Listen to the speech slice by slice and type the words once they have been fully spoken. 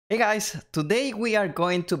Hey guys, today we are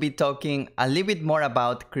going to be talking a little bit more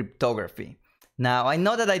about cryptography. Now, I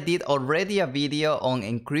know that I did already a video on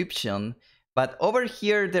encryption, but over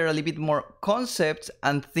here there are a little bit more concepts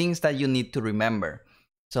and things that you need to remember.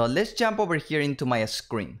 So let's jump over here into my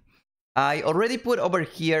screen. I already put over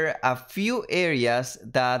here a few areas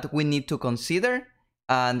that we need to consider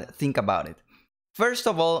and think about it. First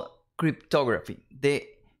of all, cryptography. The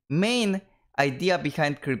main idea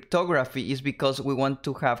behind cryptography is because we want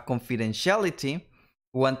to have confidentiality,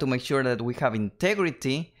 we want to make sure that we have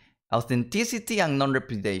integrity, authenticity, and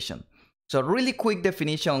non-repudiation. So really quick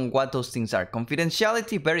definition on what those things are.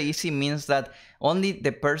 Confidentiality, very easy, means that only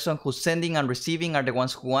the person who's sending and receiving are the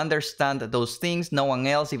ones who understand those things, no one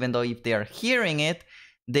else, even though if they are hearing it,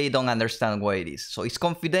 they don't understand what it is. So it's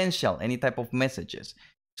confidential, any type of messages.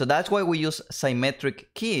 So that's why we use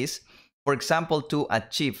symmetric keys, for example, to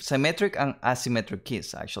achieve symmetric and asymmetric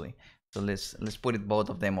keys, actually. So let's put it both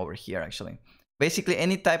of them over here, actually. Basically,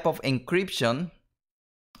 any type of encryption,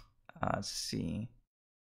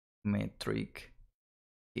 symmetric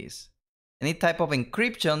keys. Any type of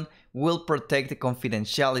encryption will protect the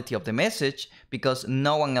confidentiality of the message because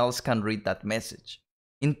no one else can read that message.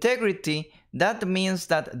 Integrity, that means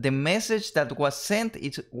that the message that was sent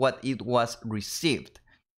is what it was received.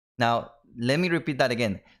 Now, let me repeat that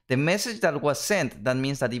again. The message that was sent, that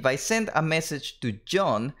means that if I send a message to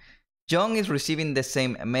John, John is receiving the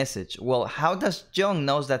same message. Well, how does John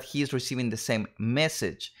know that he is receiving the same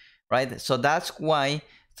message, right? So that's why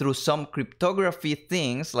through some cryptography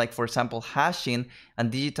things, like for example, hashing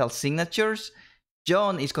and digital signatures,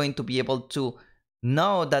 John is going to be able to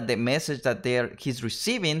know that the message that he's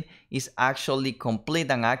receiving is actually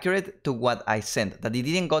complete and accurate to what I sent, that it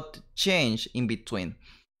didn't got changed in between.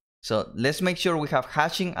 So let's make sure we have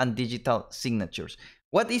hashing and digital signatures.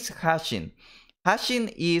 What is hashing? Hashing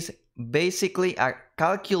is basically a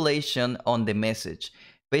calculation on the message.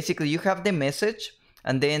 Basically, you have the message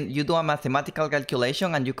and then you do a mathematical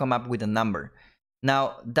calculation and you come up with a number.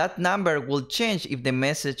 Now, that number will change if the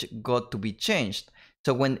message got to be changed.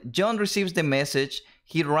 So when John receives the message,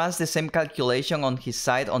 he runs the same calculation on his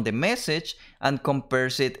side on the message and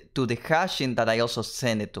compares it to the hashing that I also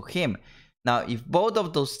sent it to him. Now, if both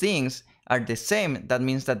of those things are the same, that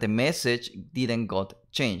means that the message didn't got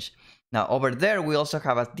changed. Now, over there, we also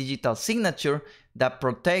have a digital signature that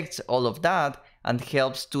protects all of that and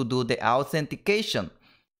helps to do the authentication,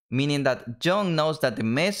 meaning that John knows that the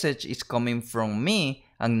message is coming from me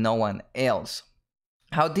and no one else.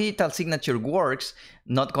 How digital signature works,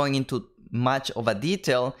 not going into much of a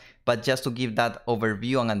detail, but just to give that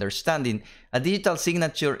overview and understanding, a digital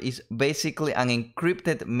signature is basically an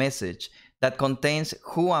encrypted message that contains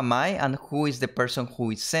who am I and who is the person who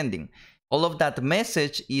is sending. All of that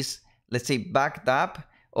message is, let's say, backed up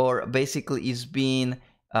or basically is being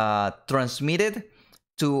transmitted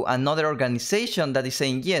to another organization that is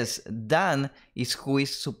saying, yes, Dan is who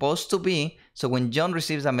is supposed to be. So when John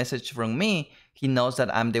receives a message from me, he knows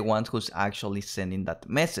that I'm the one who's actually sending that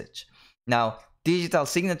message. Now, digital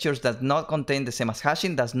signatures does not contain the same as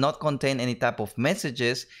hashing, does not contain any type of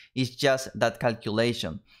messages, it's just that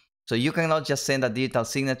calculation. So you cannot just send a digital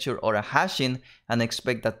signature or a hashing and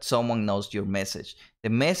expect that someone knows your message. The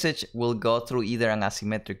message will go through either an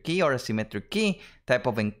asymmetric key or a symmetric key type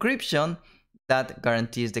of encryption that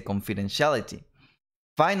guarantees the confidentiality.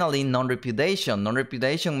 Finally, non-repudiation.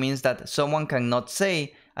 Non-repudiation means that someone cannot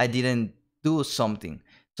say, I didn't do something.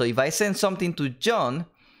 So if I send something to John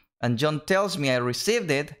and John tells me I received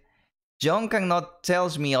it, John cannot tell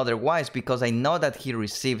me otherwise because I know that he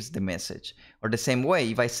receives the message. Or the same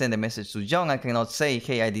way, if I send a message to John, I cannot say,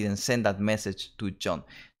 hey, I didn't send that message to John.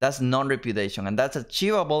 That's non-repudiation, and that's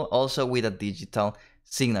achievable also with a digital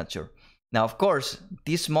signature. Now, of course,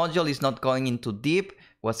 this module is not going into deep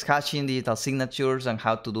what's hashing digital signatures and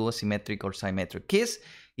how to do asymmetric or symmetric keys.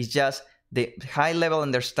 It's just the high-level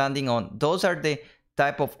understanding on those are the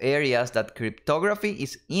type of areas that cryptography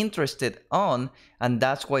is interested on, and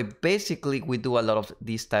that's why basically we do a lot of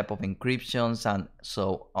these type of encryptions and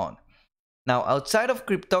so on. Now, outside of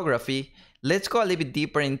cryptography, let's go a little bit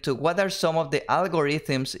deeper into what are some of the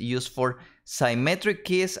algorithms used for symmetric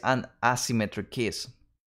keys and asymmetric keys.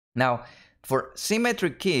 Now, for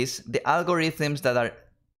symmetric keys, the algorithms that are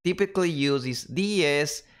typically used is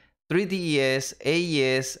DES, 3DES,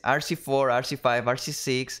 AES, RC4, RC5,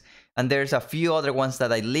 RC6, and there's a few other ones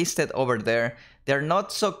that I listed over there. They're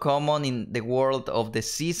not so common in the world of the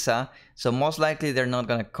CISA, so most likely they're not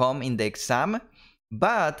going to come in the exam,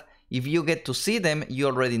 but if you get to see them, you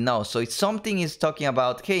already know. So if something is talking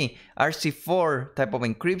about, hey, RC4 type of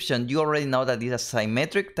encryption, you already know that it's a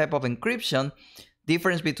symmetric type of encryption.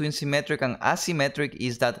 difference between symmetric and asymmetric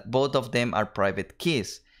is that both of them are private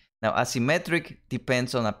keys. Now, asymmetric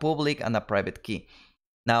depends on a public and a private key.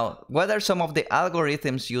 Now, what are some of the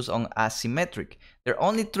algorithms used on asymmetric? There are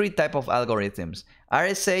only three types of algorithms: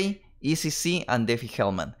 RSA, ECC, and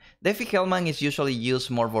Diffie-Hellman. Diffie-Hellman is usually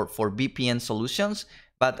used more for VPN solutions,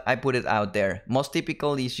 but I put it out there. Most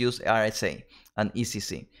typically is used RSA and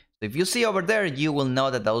ECC. So if you see over there, you will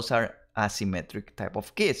know that those are asymmetric type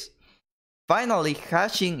of keys. Finally,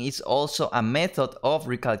 hashing is also a method of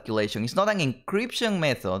recalculation. It's not an encryption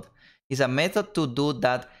method. It's a method to do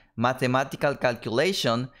that mathematical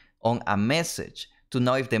calculation on a message to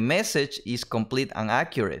know if the message is complete and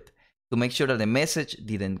accurate, to make sure that the message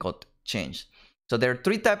didn't got changed. So there are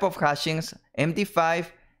three types of hashings: MD5,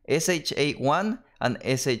 SHA-1, and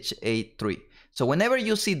SHA-3. So whenever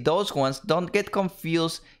you see those ones, don't get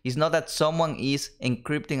confused. It's not that someone is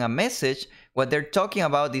encrypting a message. What they're talking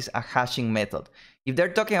about is a hashing method. If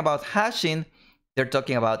they're talking about hashing, they're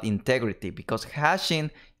talking about integrity, because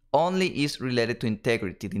hashing only is related to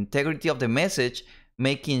integrity, the integrity of the message,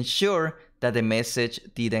 making sure that the message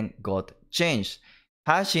didn't got changed.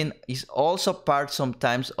 Hashing is also part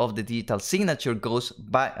sometimes of the digital signature, goes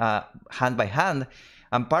by hand by hand,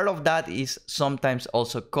 and part of that is sometimes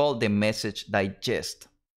also called the message digest.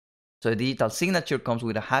 So the digital signature comes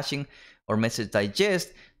with a hashing or message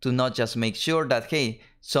digest to not just make sure that, hey,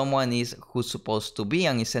 someone is who's supposed to be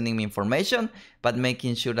and is sending me information, but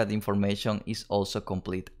making sure that the information is also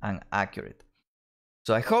complete and accurate.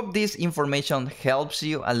 So I hope this information helps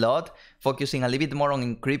you a lot, focusing a little bit more on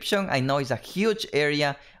encryption. I know it's a huge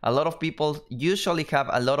area. A lot of people usually have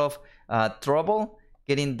a lot of trouble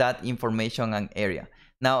getting that information and area.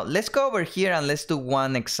 Now let's go over here and let's do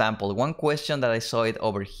one example, one question that I saw it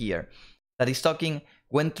over here, that is talking: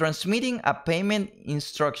 when transmitting a payment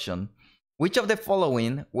instruction, which of the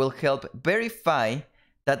following will help verify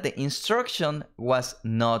that the instruction was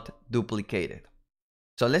not duplicated?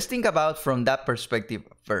 So let's think about from that perspective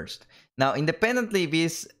first. Now, independently if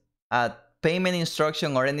it's a payment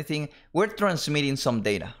instruction or anything, we're transmitting some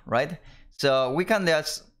data, right? So we can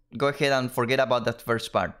just go ahead and forget about that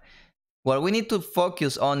first part. What we need to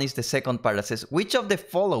focus on is the second part that says, which of the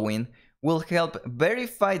following will help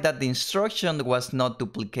verify that the instruction was not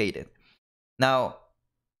duplicated? Now,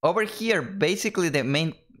 over here, basically the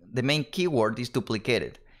main keyword is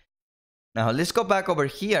duplicated. Now, let's go back over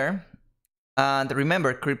here. And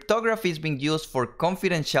remember, cryptography is being used for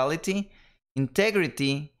confidentiality,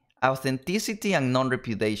 integrity, authenticity, and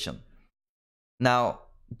non-repudiation. Now,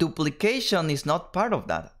 duplication is not part of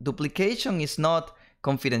that. Duplication is not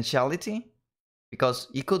confidentiality, because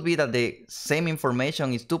it could be that the same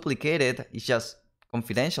information is duplicated, it's just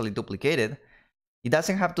confidentially duplicated. It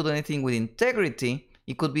doesn't have to do anything with integrity.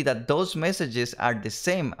 It could be that those messages are the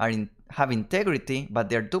same, have integrity, but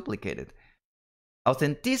they're duplicated.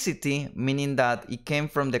 Authenticity, meaning that it came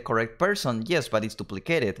from the correct person, yes, but it's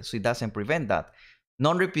duplicated, so it doesn't prevent that.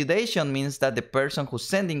 Non-repudiation means that the person who's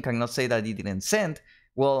sending cannot say that he didn't send.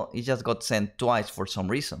 Well, it just got sent twice for some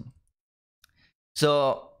reason.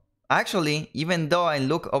 So actually, even though I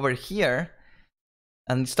look over here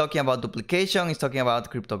and it's talking about duplication, it's talking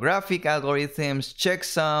about cryptographic algorithms,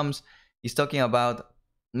 checksums, it's talking about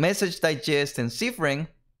message digest and ciphering,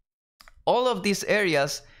 all of these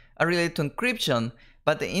areas are related to encryption,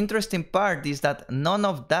 but the interesting part is that none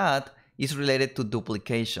of that is related to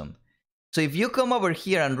duplication. So if you come over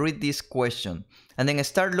here and read this question and then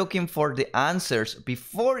start looking for the answers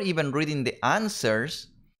before even reading the answers,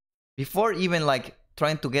 before even like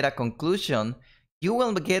trying to get a conclusion, you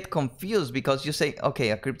will get confused, because you say,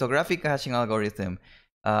 okay, a cryptographic hashing algorithm,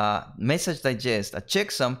 message digest, a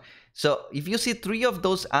checksum. So if you see three of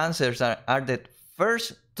those answers are the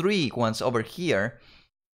first three ones over here,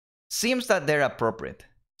 seems that they're appropriate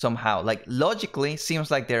somehow. Like logically, seems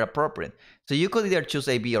like they're appropriate. So you could either choose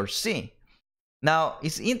A, B, or C. Now,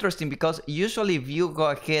 it's interesting because usually if you go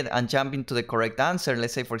ahead and jump into the correct answer,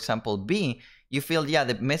 let's say for example B, you feel, yeah,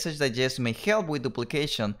 the message digest may help with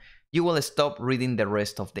duplication, you will stop reading the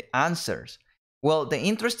rest of the answers. Well, the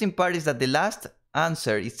interesting part is that the last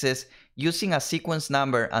answer, it says using a sequence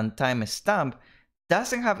number and time stamp,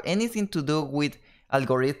 doesn't have anything to do with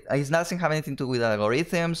it doesn't have anything to do with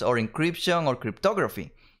algorithms or encryption or cryptography,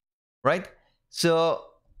 right? So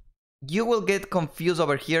you will get confused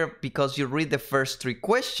over here because you read the first three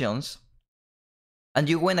questions and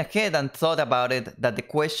you went ahead and thought about it, that the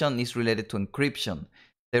question is related to encryption.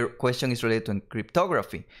 The question is related to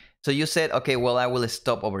cryptography. So you said, okay, well, I will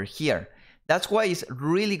stop over here. That's why it's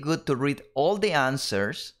really good to read all the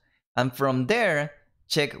answers and from there,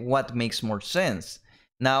 check what makes more sense.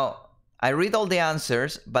 Now, I read all the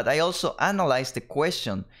answers, but I also analyze the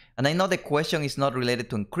question. And I know the question is not related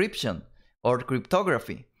to encryption or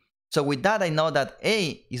cryptography. So with that, I know that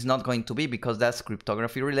A is not going to be because that's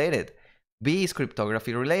cryptography related. B is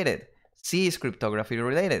cryptography related. C is cryptography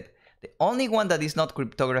related. The only one that is not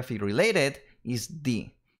cryptography related is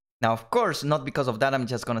D. Now, of course, not because of that, I'm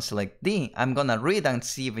just going to select D. I'm going to read and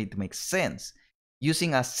see if it makes sense.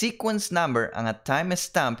 Using a sequence number and a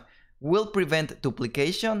timestamp will prevent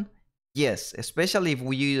duplication? Yes, especially if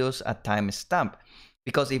we use a timestamp.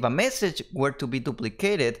 Because if a message were to be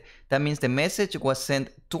duplicated, that means the message was sent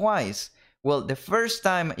twice. Well, the first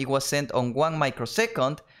time it was sent on 1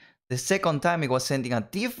 microsecond, the second time it was sent in a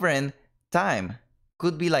different time.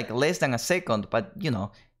 Could be like less than a second, but you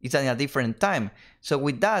know, it's in a different time. So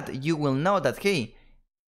with that, you will know that, hey,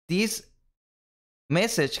 this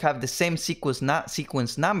message have the same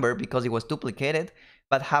sequence number because it was duplicated,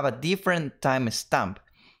 but have a different timestamp.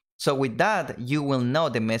 So with that, you will know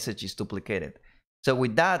the message is duplicated. So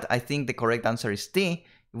with that, I think the correct answer is T.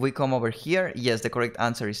 If we come over here, yes, the correct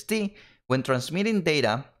answer is T. When transmitting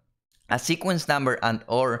data, a sequence number and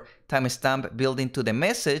or timestamp built into the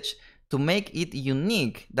message to make it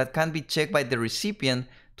unique that can be checked by the recipient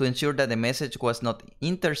to ensure that the message was not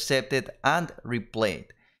intercepted and replayed.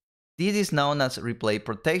 This is known as replay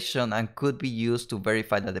protection and could be used to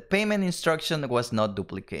verify that the payment instruction was not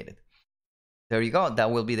duplicated. There you go,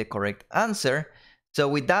 that will be the correct answer. So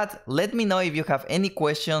with that, let me know if you have any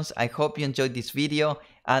questions. I hope you enjoyed this video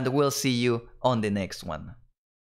and we'll see you on the next one.